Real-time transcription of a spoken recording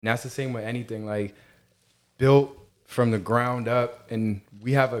that's the same with anything, like built from the ground up, and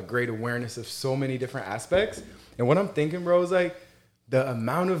we have a great awareness of so many different aspects. And what I'm thinking, bro, is like the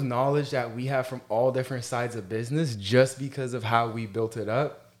amount of knowledge that we have from all different sides of business just because of how we built it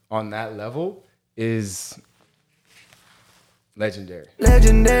up on that level is legendary.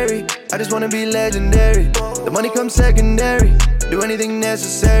 Legendary, I just wanna be legendary. The money comes secondary, do anything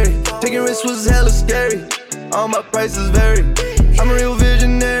necessary. Taking risks was hella scary, all my prices vary. I'm a real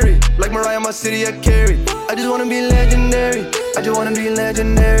visionary, like Mariah, my city I carry. I just wanna be legendary, I just wanna be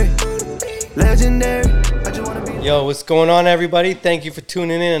legendary. Legendary, I just wanna be. Yo, what's going on, everybody? Thank you for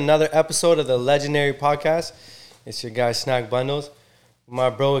tuning in another episode of the Legendary Podcast. It's your guy, Snack Bundles. My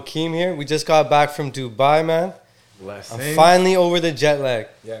bro, Akeem here. We just got back from Dubai, man. Blessings. I'm finally over the jet lag.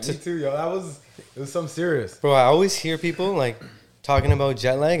 Yeah, me too, yo. It was something serious. Bro, I always hear people, like, talking about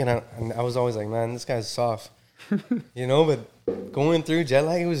jet lag, and I was always like, man, this guy's soft. You know, but going through jet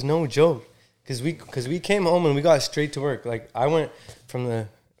lag, it was no joke. Because we came home and we got straight to work. Like, I went from the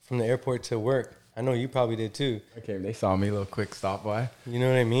airport to work. I know you probably did too. Okay, they saw me, a little quick stop by. You know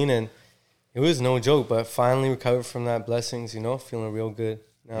what I mean? And it was no joke, but finally recovered from that blessings, you know, feeling real good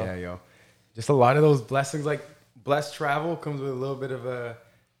now. Yeah, yo. Just a lot of those blessings, like blessed travel comes with a little bit of a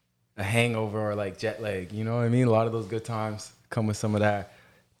hangover or like jet lag. You know what I mean? A lot of those good times come with some of that,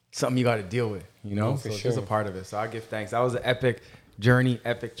 something you got to deal with, you know? For so it's sure. just a part of it. So I give thanks. That was an epic journey,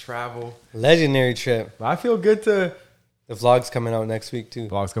 epic travel. Legendary trip. But I feel good to... The vlog's coming out next week too.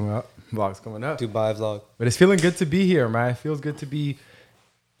 Vlog's coming up. Dubai vlog. But it's feeling good to be here, man. It feels good to be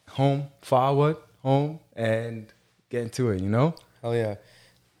home, Farwood, home, and getting to it, you know? Oh yeah.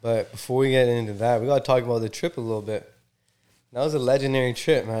 But before we get into that, we got to talk about the trip a little bit. That was a legendary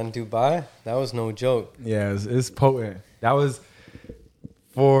trip, man. Dubai, that was no joke. Yeah, it's potent. That was,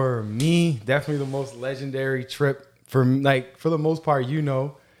 for me, definitely the most legendary trip. For the most part, you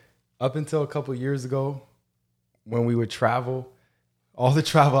know, up until a couple years ago, when we would travel, all the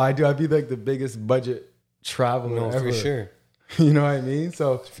travel I do, I'd be like the biggest budget traveler ever. For sure. You know what I mean?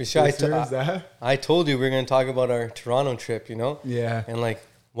 So for sure, I told you we were going to talk about our Toronto trip, you know? Yeah. And like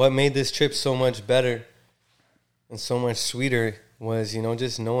what made this trip so much better and so much sweeter was, you know,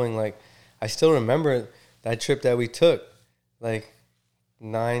 just knowing, like, I still remember that trip that we took like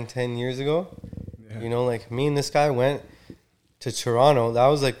 9-10 years ago. Yeah. You know, like me and this guy went to Toronto. That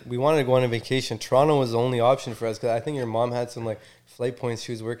was like, we wanted to go on a vacation. Toronto was the only option for us because I think your mom had some like flight points.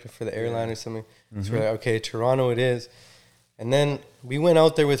 She was working for the airline or something. Mm-hmm. So we're like, okay, Toronto it is. And then we went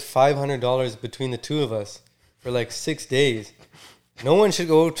out there with $500 between the two of us for like 6 days. No one should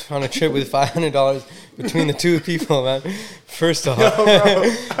go on a trip with $500 between the two people, man. First off.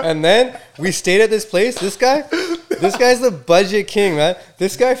 And then we stayed at this place. This guy's the budget king, man.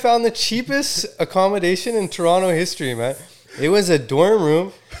 This guy found the cheapest accommodation in Toronto history, man. It was a dorm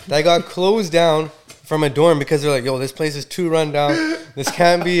room that got closed down from a dorm because they're like, yo, this place is too run down. This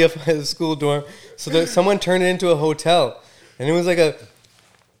can't be a school dorm. So someone turned it into a hotel. And it was like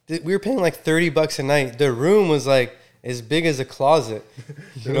we were paying like $30 a night. The room was like as big as a closet.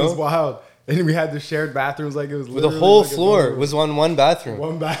 It was wild. And we had the shared bathrooms, like it was literally the whole like floor was on one bathroom.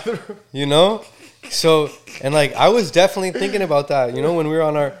 One bathroom. You know? So, and like I was definitely thinking about that, you know, when we were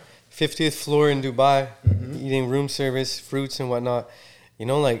on our 50th floor in Dubai, eating room service, fruits and whatnot, you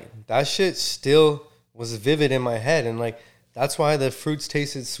know, like that shit still was vivid in my head. And like, that's why the fruits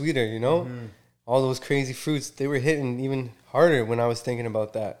tasted sweeter, you know, all those crazy fruits, they were hitting even harder when I was thinking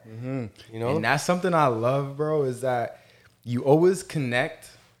about that, you know? And that's something I love, bro, is that you always connect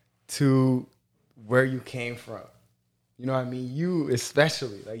to where you came from. You know what I mean? You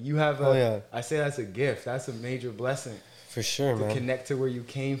especially, like you have I say that's a gift. That's a major blessing. For sure, man. To connect to where you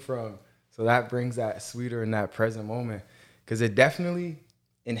came from. So that brings that sweeter in that present moment. Because it definitely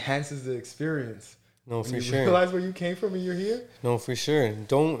enhances the experience. No, when for you sure. realize where you came from and you're here? No, for sure.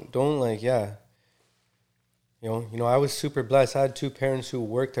 Don't like, yeah. You know, I was super blessed. I had two parents who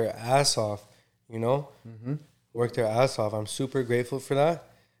worked their ass off, you know? Worked their ass off. I'm super grateful for that.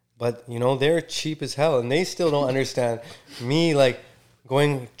 But, you know, they're cheap as hell. And they still don't understand me, like,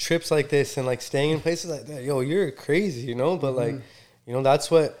 going trips like this and like staying in places like that. Yo, you're crazy, you know? But like, you know,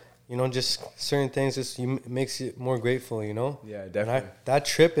 that's what, you know, just certain things just makes you more grateful, you know? Yeah, definitely. That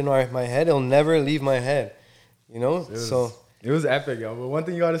trip in my head, it'll never leave my head, you know? It was epic, yo. But one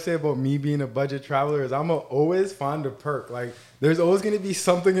thing you got to say about me being a budget traveler is I'm always find a perk. Like, there's always going to be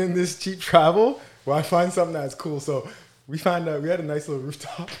something in this cheap travel where I find something that's cool. So we found out we had a nice little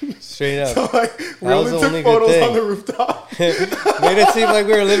rooftop. Straight up. So like we only took photos on the rooftop. Made it seem like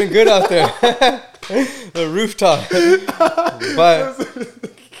we were living good out there. The rooftop.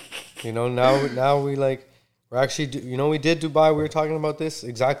 But you know, now we like we're actually, we did Dubai. We were talking about this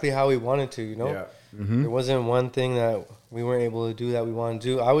exactly how we wanted to, Yeah. There wasn't one thing that we weren't able to do that we wanted to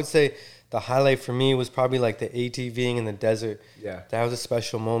do. I would say the highlight for me was probably like the ATVing in the desert. Yeah. That was a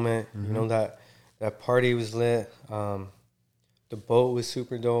special moment. That party was lit. The boat was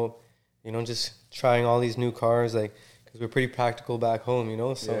super dope. Just trying all these new cars, like, because we're pretty practical back home,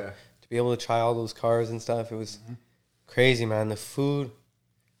 So to be able to try all those cars and stuff, it was crazy, man. The food,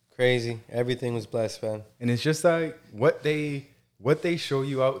 crazy. Everything was blessed, man. And it's just like what they show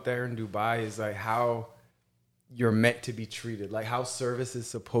you out there in Dubai is like how you're meant to be treated, like how service is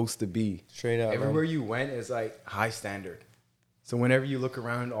supposed to be. Straight up, everywhere man. you went is like high standard. So whenever you look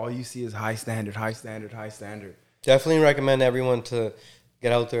around, all you see is high standard, high standard, high standard. Definitely recommend everyone to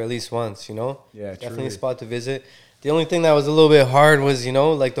get out there at least once, Yeah, Definitely truly. a spot to visit. The only thing that was a little bit hard was,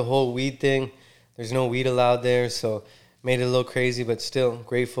 like the whole weed thing. There's no weed allowed there, so made it a little crazy, but still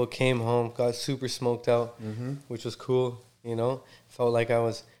grateful. Came home, got super smoked out, which was cool, Felt like I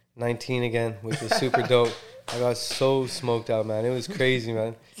was 19 again, which was super dope. I got so smoked out, man. It was crazy,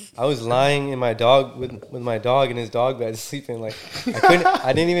 man. I was lying in my dog with my dog in his dog bed, sleeping. Like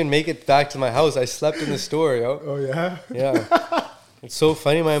I didn't even make it back to my house. I slept in the store, yo. Oh yeah? Yeah. It's so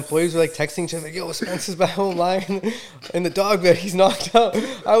funny. My employees were like texting each other, like, yo, Spencer's back home lying in the dog bed. He's knocked out.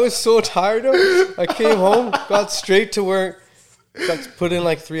 I was so tired of it. I came home, got straight to work, got to put in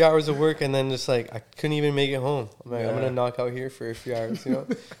like 3 hours of work, and then just like I couldn't even make it home. I'm like, I'm gonna knock out here for a few hours,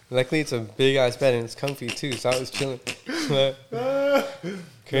 Luckily, it's a big ass bed and it's comfy too, so I was chilling. Crazy,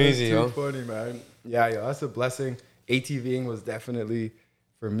 That's too yo. funny, man. Yeah, that's a blessing. ATVing was definitely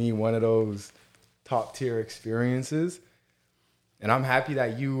for me one of those top tier experiences, and I'm happy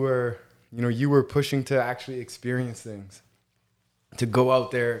that you were pushing to actually experience things, to go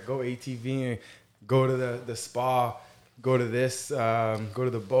out there, go ATVing, go to the spa. Go to this, go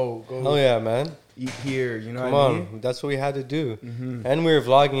to the boat. Go Oh yeah, man. eat here. Come what I on, mean? that's what we had to do, and we were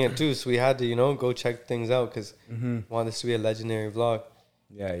vlogging it too, so we had to, go check things out because we want this to be a legendary vlog.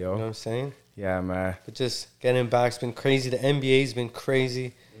 Yeah, You know what I'm saying? Yeah, man. But just getting back's been crazy. The NBA's been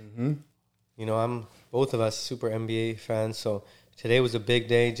crazy. I'm both of us super NBA fans, so today was a big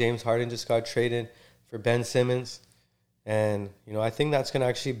day. James Harden just got traded for Ben Simmons, and I think that's gonna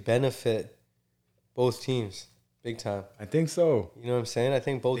actually benefit both teams. Big time. I think so. You know what I'm saying? I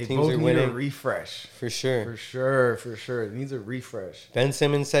think both They teams both are need winning. a refresh. For sure. For sure. It needs a refresh. Ben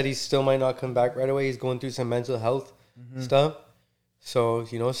Simmons said he still might not come back right away. He's going through some mental health stuff. So,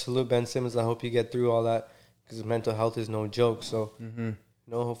 salute Ben Simmons. I hope you get through all that because mental health is no joke. So,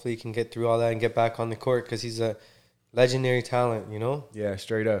 hopefully he can get through all that and get back on the court because he's a legendary talent, Yeah,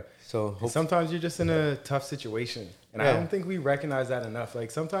 straight up. So, And sometimes you're just in a tough situation. And I Yeah. don't think we recognize that enough.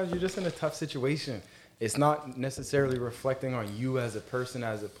 Like, sometimes you're just in a tough situation. It's not necessarily reflecting on you as a person,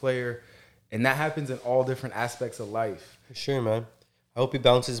 as a player. And that happens in all different aspects of life. for sure, man. I hope he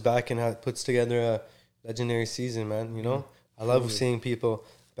bounces back and puts together a legendary season, man. I love seeing people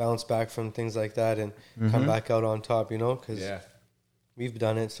bounce back from things like that and come back out on top, because we've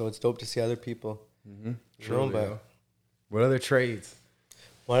done it. So it's dope to see other people. But what other trades?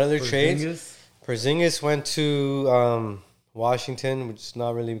 what other trades? Porzingis? Porzingis went to Washington, which is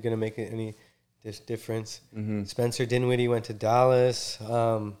not really going to make any difference. Spencer Dinwiddie went to Dallas.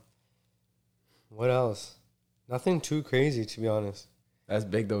 What else? Nothing too crazy, to be honest. That's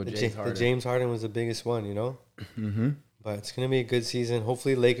big, though, James Harden. The James Harden was the biggest one, But it's going to be a good season.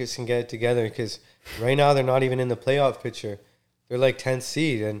 Hopefully Lakers can get it together because right now they're not even in the playoff picture. They're like 10th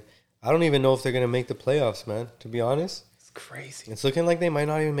seed, and I don't even know if they're going to make the playoffs, man, to be honest. It's crazy. It's looking like they might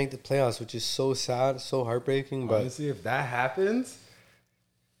not even make the playoffs, which is so sad, so heartbreaking. But Honestly, if that happens,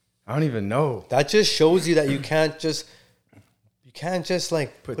 I don't even know. that just shows you that you can't just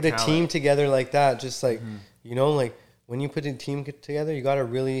like Put put a talent. team together like that. Just like, like when you put a team together, you got to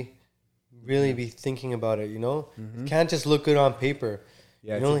really be thinking about it, You can't just look good on paper.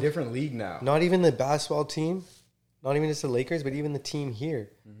 Yeah, You it's know, a different league now. Not even the basketball team, not even just the Lakers, but even the team here,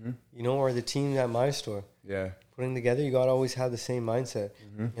 or the team at my store. Yeah. Putting together, you got to always have the same mindset.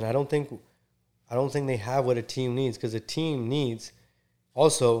 And I don't think they have what a team needs, because a team needs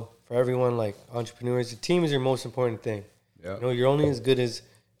also, for everyone like entrepreneurs, the team is your most important thing. Yeah. You're only as good as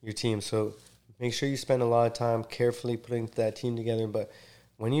your team. So make sure you spend a lot of time carefully putting that team together. But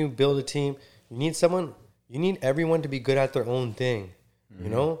when you build a team, you need everyone to be good at their own thing,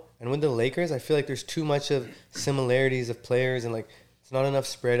 And with the Lakers, I feel like there's too much of similarities of players and like it's not enough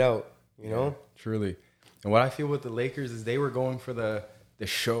spread out, Yeah, truly. And what I feel with the Lakers is they were going for the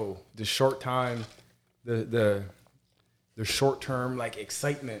show, the short time, the short term like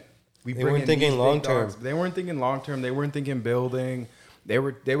excitement. They weren't thinking long term. They weren't thinking long term. They weren't thinking building. They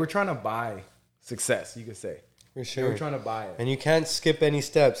were trying to buy success, you could say. For sure. They were trying to buy it. And you can't skip any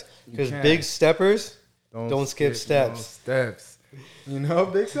steps because can't. big steppers don't skip No steps. steps. You know,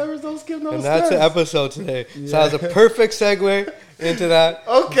 big steppers don't skip no And steps. that's the episode today. So that was a perfect segue into that.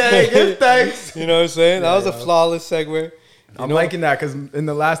 Okay, good, thanks. You know what I'm saying? That was a yeah. flawless segue. I'm liking that because in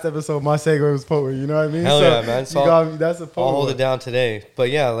the last episode, my segue was poetry. You know what I mean? Hell yeah, man. So you got me. That's a poet. I'll hold it down today. But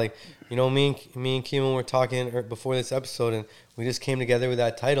yeah, like, you know, me and Keelan were talking before this episode, and we just came together with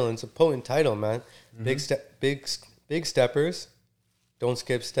that title. And it's a potent title, man. Big steppers, don't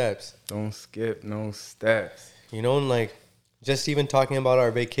skip steps. Don't skip no steps. You know, and like, just even talking about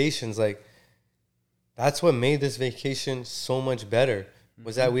our vacations, like, that's what made this vacation so much better,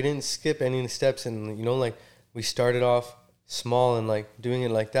 was that we didn't skip any steps. And, you know, like, we started off small and, like, doing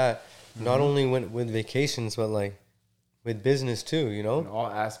it like that. Not only with vacations, but, like, with business too, you know? In all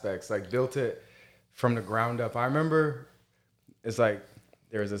aspects. Like, built it from the ground up. I remember it's like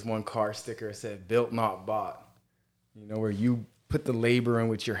there was this one car sticker that said, built, not bought. You know, where you put the labor in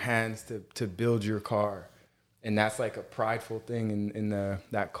with your hands to build your car. And that's like a prideful thing in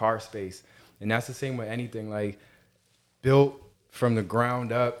that car space. And that's the same with anything, like built from the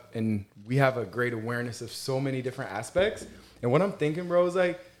ground up. And we have a great awareness of so many different aspects. And what I'm thinking, bro, is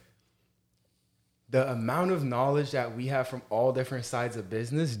like the amount of knowledge that we have from all different sides of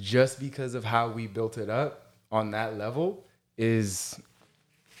business just because of how we built it up on that level is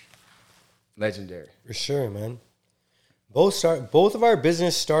legendary. For sure, man. Both of our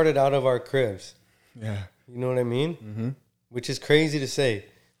business started out of our cribs. Yeah. You know what I mean? Mm-hmm. Which is crazy to say.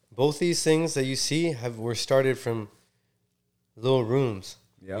 Both these things that you see were started from little rooms,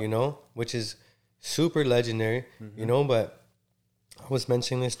 you know, which is super legendary, you know, but I was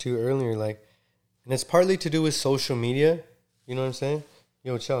mentioning this to you earlier, like, and it's partly to do with social media, you know what I'm saying?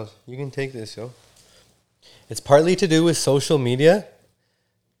 Yo, Charles, you can take this, yo. It's partly to do with social media,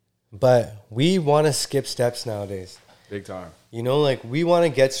 but we want to skip steps nowadays. Big time. You know, like, we want to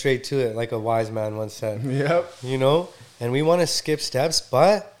get straight to it, like a wise man once said. Yep. You know, and we want to skip steps,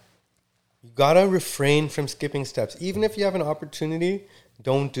 but you got to refrain from skipping steps. Even if you have an opportunity,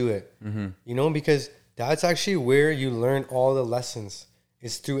 don't do it. Mm-hmm. You know, because that's actually where you learn all the lessons.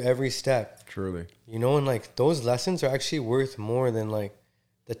 It's through every step. Truly. You know, and like those lessons are actually worth more than like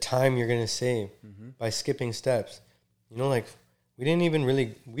the time you're going to save by skipping steps. You know, like we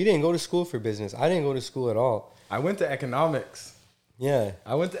didn't go to school for business. I didn't go to school at all. I went to economics. Yeah.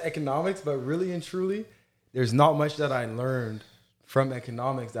 I went to economics, but really and truly, there's not much that I learned from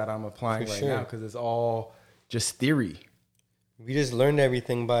economics that I'm applying right now because it's all just theory. We just learned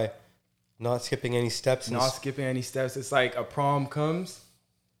everything by not skipping any steps. It's like a problem comes,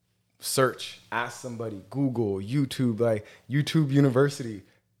 search, ask somebody, Google, YouTube, like YouTube University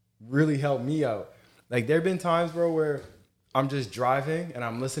really helped me out. Like there have been times, bro, where I'm just driving and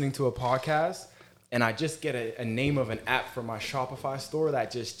I'm listening to a podcast and I just get a name of an app for my Shopify store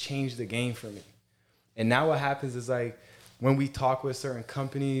that just changed the game for me. And now what happens is like when we talk with certain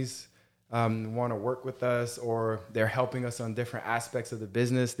companies, want to work with us or they're helping us on different aspects of the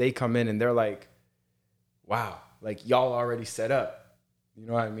business, they come in and they're like, wow, like y'all already set up. You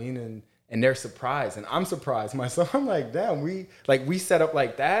know what I mean? And they're surprised and I'm surprised myself. I'm like, damn, we set up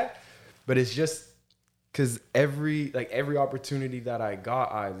like that. But it's just because every opportunity that I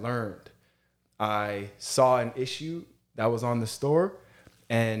got, I learned. I saw an issue that was on the store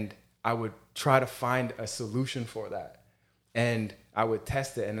and I would try to find a solution for that. And I would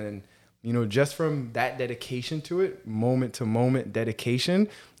test it. And then, you know, just from that dedication to it, moment to moment dedication,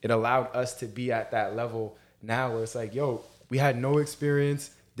 it allowed us to be at that level now where it's like, yo, we had no experience,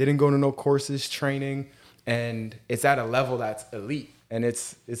 didn't go to no courses, training, and it's at a level that's elite. And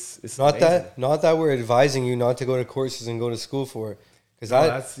it's not amazing. that we're advising you not to go to courses and go to school for it.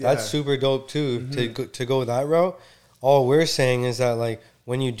 Because that's super dope too, to go that route. All we're saying is that like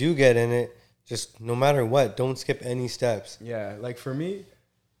when you do get in it, just no matter what, don't skip any steps. Yeah, like for me,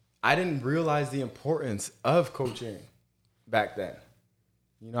 I didn't realize the importance of coaching back then.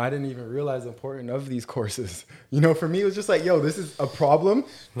 You know, I didn't even realize the importance of these courses. You know, for me, it was just like, yo, this is a problem.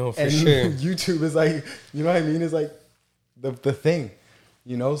 No, for and sure. YouTube is like, you know what I mean? It's like the thing.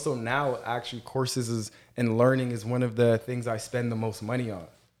 You know, so now actually courses and learning is one of the things I spend the most money on.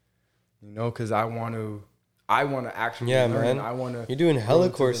 You know, because I want to actually learn. Man. I want to. You're doing hella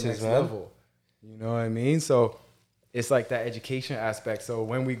courses, man. Level. You know what I mean? So it's like that education aspect. So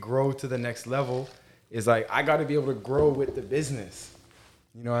when we grow to the next level, it's like I got to be able to grow with the business.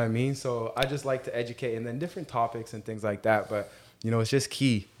 You know what I mean? So I just like to educate and then different topics and things like that. But you know, it's just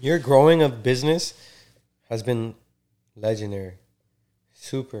key. Your growing of business has been legendary.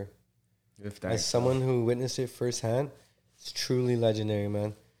 Super. Give thanks. As someone who witnessed it firsthand, it's truly legendary,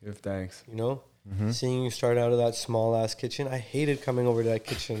 man. Give thanks. You know? Seeing you start out of that small ass kitchen, I hated coming over to that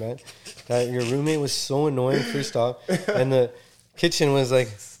kitchen, man. That your roommate was so annoying, first off, and the kitchen was like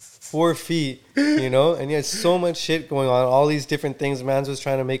 4 feet, you know, and you had so much shit going on, all these different things. Mans was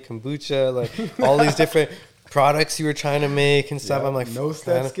trying to make kombucha, like all these different products you were trying to make and stuff. Yeah, I'm like, no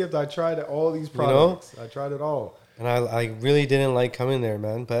step skipped. I tried all these products. I tried it all. And I really didn't like coming there,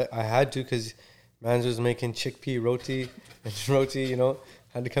 man, but I had to because Mans was making chickpea roti and roti, you know,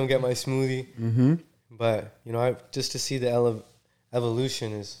 had to come get my smoothie. Mm-hmm. But, you know, just to see the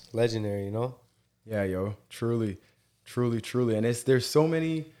evolution is legendary, you know? Yeah, yo, truly. And there's so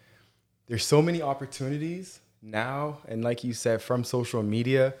many opportunities now. And like you said, from social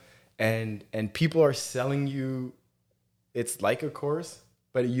media and people are selling you, it's like a course,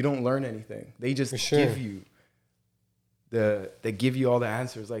 but you don't learn anything. They just give you they give you all the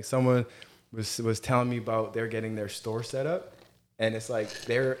answers. Like someone was telling me about they're getting their store set up, and it's like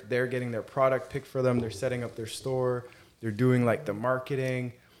they're getting their product picked for them. They're setting up their store. They're doing like the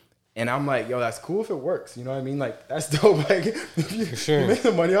marketing. And I'm like, yo, that's cool if it works. You know what I mean? Like, that's dope. Like, if you make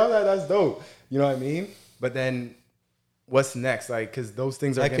the money on that, that's dope. You know what I mean? But then what's next? Like, because those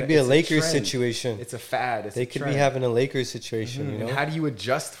things are that could be a Lakers situation. It's a fad. They could be having a Lakers situation, you know? And how do you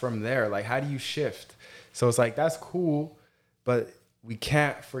adjust from there? Like, how do you shift? So it's like, that's cool, but we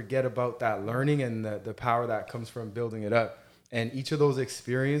can't forget about that learning and the power that comes from building it up. And each of those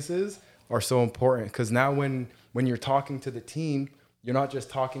experiences are so important because now when you're talking to the team, you're not just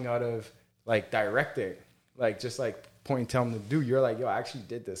talking out of like directing, like just like pointing, telling them to do. You're like, yo, I actually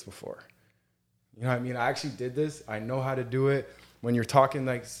did this before. You know what I mean? I actually did this. I know how to do it. When you're talking,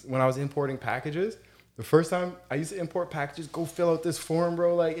 like when I was importing packages, the first time I used to import packages, go fill out this form,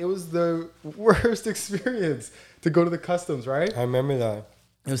 bro. Like it was the worst experience to go to the customs, right? I remember that.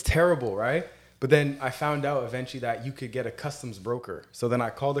 It was terrible, right? But then I found out eventually that you could get a customs broker. So then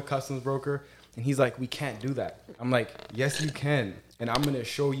I called the customs broker and he's like, we can't do that. I'm like, yes, you can. And I'm going to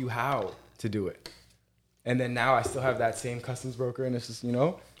show you how to do it. And then now I still have that same customs broker and it's just, you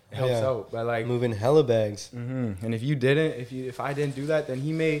know, it helps out. But like moving hella bags. Mm-hmm. And if I didn't do that, then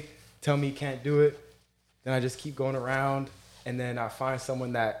he may tell me he can't do it. Then I just keep going around and then I find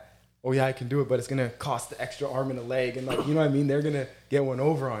someone that, oh yeah, I can do it, but it's going to cost the extra arm and a leg. And like, you know what I mean? They're going to get one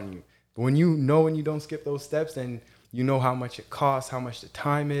over on you. But when you know, and you don't skip those steps and you know how much it costs, how much the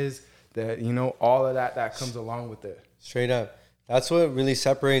time is, that, you know, all of that comes along with it. Straight up. That's what really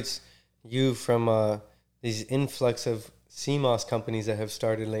separates you from these influx of CMOS companies that have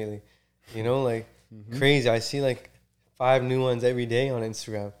started lately. You know, like crazy. I see like 5 new ones every day on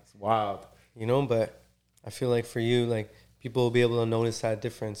Instagram. It's wild. You know, but I feel like for you, like people will be able to notice that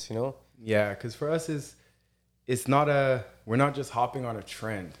difference, you know? Yeah, because for us, we're not just hopping on a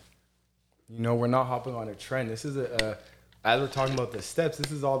trend. You know, we're not hopping on a trend. This is as we're talking about the steps,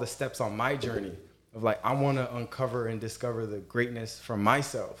 this is all the steps on my journey of like, I want to uncover and discover the greatness from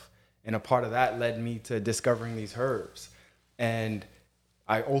myself. And a part of that led me to discovering these herbs. And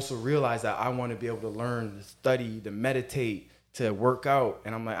I also realized that I want to be able to learn, to study, to meditate, to work out.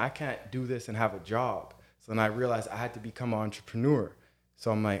 And I'm like, I can't do this and have a job. So then I realized I had to become an entrepreneur.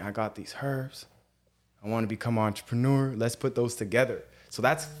 So I'm like, I got these herbs. I want to become an entrepreneur. Let's put those together. So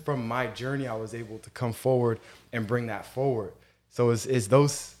that's from my journey. I was able to come forward and bring that forward. So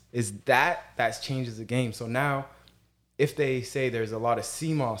that changes the game. So now, if they say there's a lot of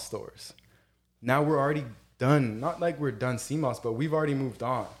CMOS stores, now we're already done. Not like we're done CMOS, but we've already moved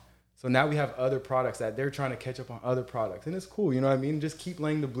on. So now we have other products that they're trying to catch up on other products, and it's cool. You know what I mean? Just keep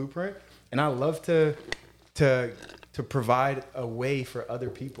laying the blueprint, and I love to provide a way for other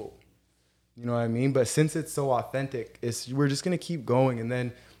people. You know what I mean? But since it's so authentic, we're just going to keep going. And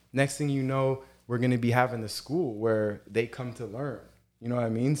then next thing you know, we're going to be having the school where they come to learn. You know what I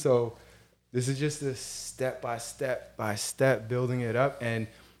mean? So this is just a step by step building it up. And,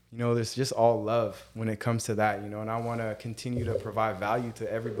 you know, there's just all love when it comes to that, you know, and I want to continue to provide value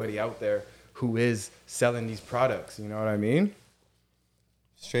to everybody out there who is selling these products. You know what I mean?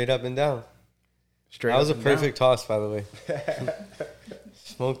 Straight up and down. Straight that was up a perfect toss, by the way.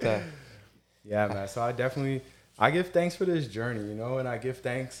 Smoke that. Yeah, man. So I give thanks for this journey, you know, and I give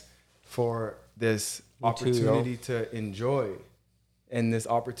thanks for this opportunity to enjoy and this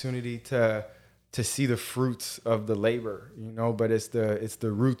opportunity to see the fruits of the labor, you know, but it's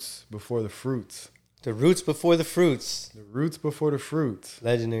the roots before the fruits. The roots before the fruits. The roots before the fruits.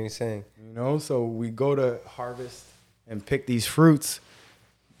 Legendary saying. You know, so we go to harvest and pick these fruits,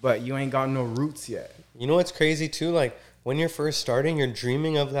 but you ain't got no roots yet. You know what's crazy too? Like, when you're first starting, you're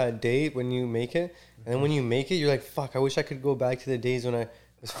dreaming of that day when you make it. And then when you make it, you're like, fuck, I wish I could go back to the days when I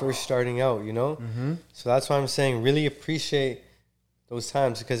was first starting out, you know? Mm-hmm. So that's why I'm saying really appreciate those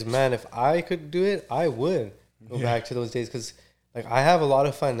times, because man, if I could do it, I would go back to those days, because like I have a lot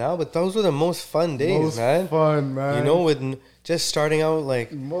of fun now, but those were the most fun days, man. Fun, man. You know, with just starting out,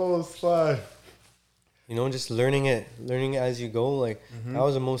 like most fun. You know, just learning it as you go. Like that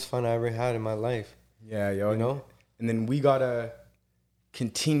was the most fun I ever had in my life. Yeah, yo. You know, and then we gotta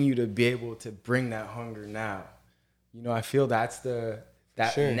continue to be able to bring that hunger now. You know, I feel that's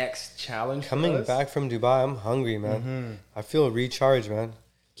Sure. next challenge. Coming back from Dubai, I'm hungry, man. I feel recharged, man.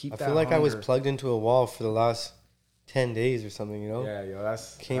 I feel like I was plugged into a wall for the last 10 days or something, you know? Yeah, yo,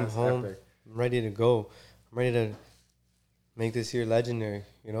 that's home. epic. I'm ready to go. I'm ready to make this year legendary,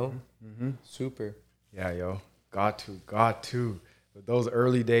 you know? Super. Yeah, yo. Got to. But those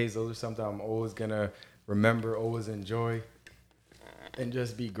early days, those are something I'm always going to remember, always enjoy, and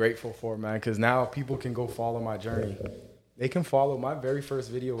just be grateful for, man. Because now people can go follow my journey. They can follow. My very first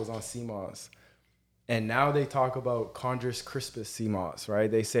video was on CMOS. And now they talk about Chondrus crispus CMOS,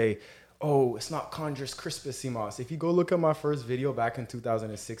 right? They say, oh, it's not Chondrus crispus CMOS. If you go look at my first video back in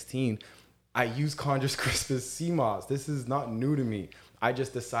 2016, I used Chondrus crispus CMOS. This is not new to me. I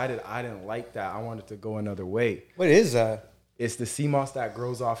just decided I didn't like that. I wanted to go another way. What is that? It's the CMOS that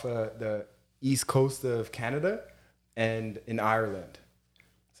grows off of the east coast of Canada and in Ireland.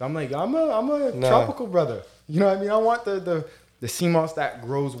 So I'm like, I'm a tropical brother. You know what I mean? I want the CMOS that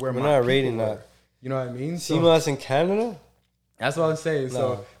grows where We're my not people rating are. that. You know what I mean? CMOS in Canada? That's what I'm saying. No.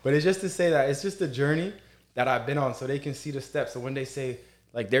 So, but it's just to say that it's just a journey that I've been on, so they can see the steps. So when they say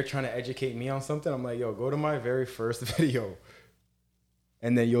like they're trying to educate me on something, I'm like, yo, go to my very first video,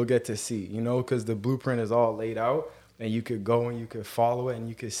 and then you'll get to see, you know, because the blueprint is all laid out, and you could go and you could follow it, and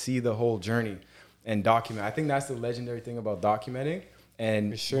you could see the whole journey and document. I think that's the legendary thing about documenting,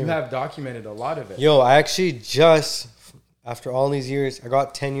 and you have documented a lot of it. Yo, I actually just, after all these years, I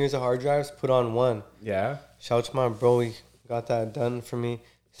got 10 years of hard drives, put on one. Yeah. Shout out to my bro, he got that done for me.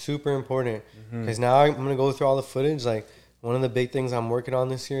 Super important, because now I'm going to go through all the footage. Like, one of the big things I'm working on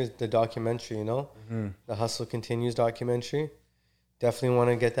this year is the documentary, you know? The Hustle Continues documentary. Definitely want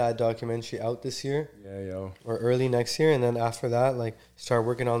to get that documentary out this year. Yeah, yo. Or early next year. And then after that, like, start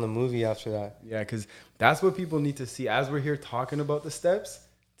working on the movie after that. Yeah, because that's what people need to see. As we're here talking about the steps,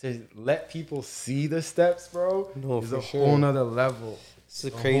 to let people see the steps, bro, is a whole nother level. It's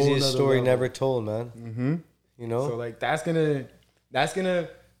the craziest story never told, man. You know? So, like, that's gonna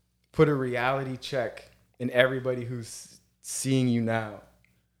put a reality check in everybody who's seeing you now.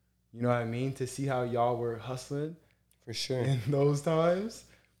 You know what I mean? To see how y'all were hustling. For sure. In those times.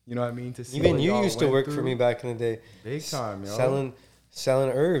 You know what I mean? To see even you used to work for me back in the day. Big time, yo. Selling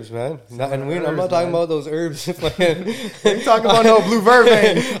herbs, man. I'm not talking about those herbs. You ain't talking about no blue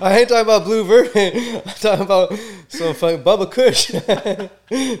vervain. I ain't talking about blue vervain. I'm talking about some fucking Bubba Kush.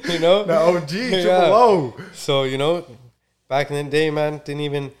 You know? The OG, Triple O. So, you know, back in the day, man, didn't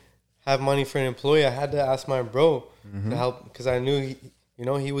even have money for an employee. I had to ask my bro to help, because I knew,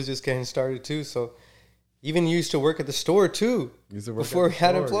 he was just getting started too. So, even used to work at the store too. Before we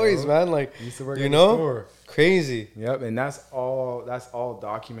had employees, man. Like, used to work at the store. Crazy. Yep, and that's all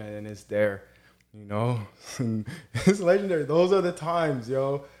documented, and it's there. You know, it's legendary. Those are the times,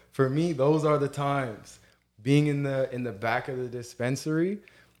 yo. For me, those are the times. Being in the back of the dispensary,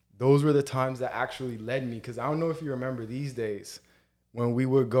 those were the times that actually led me. Because I don't know if you remember these days when we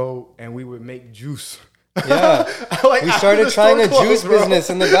would go and we would make juice. Yeah, we started trying a juice business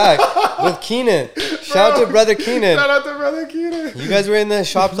in the back with Keenan. Shout out to brother Keenan. Shout out to brother Keenan. You guys were in the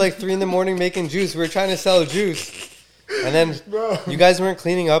shop like 3 a.m. making juice. We were trying to sell juice, and then you guys weren't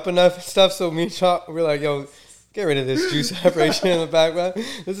cleaning up enough and stuff. So me and Shop, we're like, "Yo, get rid of this juice operation in the back, man.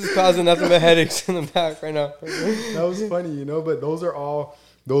 This is causing nothing but headaches in the back right now." That was funny, you know. But those are all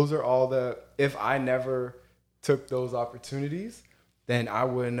the. If I never took those opportunities, then I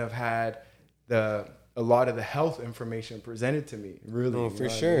wouldn't have had a lot of the health information presented to me, really. Oh, for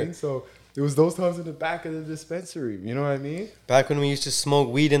sure. I mean? So it was those times in the back of the dispensary. You know what I mean? Back when we used to smoke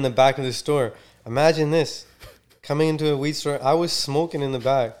weed in the back of the store. Imagine this. Coming into a weed store, I was smoking in the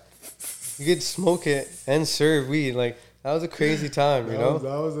back. You could smoke it and serve weed. Like, that was a crazy time, you know?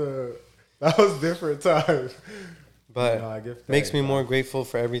 That was a different time. But makes me more grateful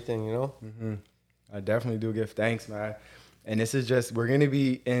for everything, you know? Mm-hmm. I definitely do give thanks, man. And this is just, we're going to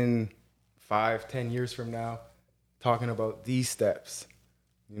be in 5-10 years from now talking about these steps.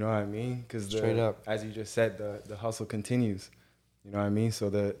 You know what I mean? Because as you just said, the hustle continues. You know what I mean? So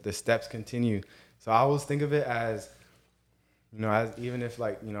the steps continue. So I always think of it as, you know, as even if,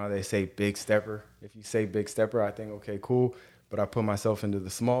 like, you know, they say big stepper. If you say big stepper, I think, okay, cool. But I put myself into the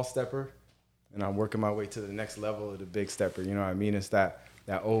small stepper, and I'm working my way to the next level of the big stepper. You know what I mean? It's that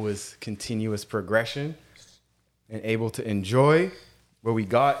always continuous progression, and able to enjoy what we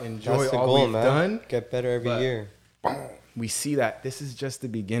got, enjoy That's the all goal, we've man. done. Get better every But- year. We see that this is just the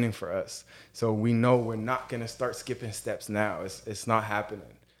beginning for us. So we know we're not gonna start skipping steps now. It's not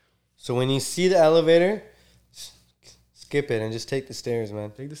happening. So when you see the elevator, skip it and just take the stairs,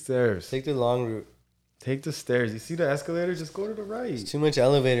 man. Take the stairs. Take the long route. Take the stairs. You see the escalator? Just go to the right. There's too much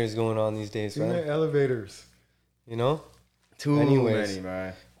elevators going on these days, Too many man. elevators. You know? Too Anyways. many,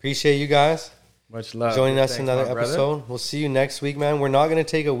 man. Appreciate you guys Much love. joining us Thanks, another my brother. episode. We'll see you next week, man. We're not gonna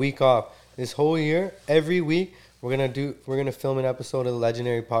take a week off. This whole year, every week, we're gonna film an episode of the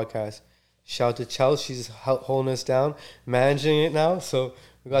Legendary Podcast. Shout to Chelsea, she's holding us down, managing it now. So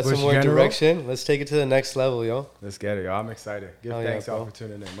we got Bush some more General. direction. Let's take it to the next level, yo. Let's get it, y'all. I'm excited. Give Hell thanks, yeah, y'all, bro. for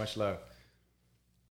tuning in. Much love.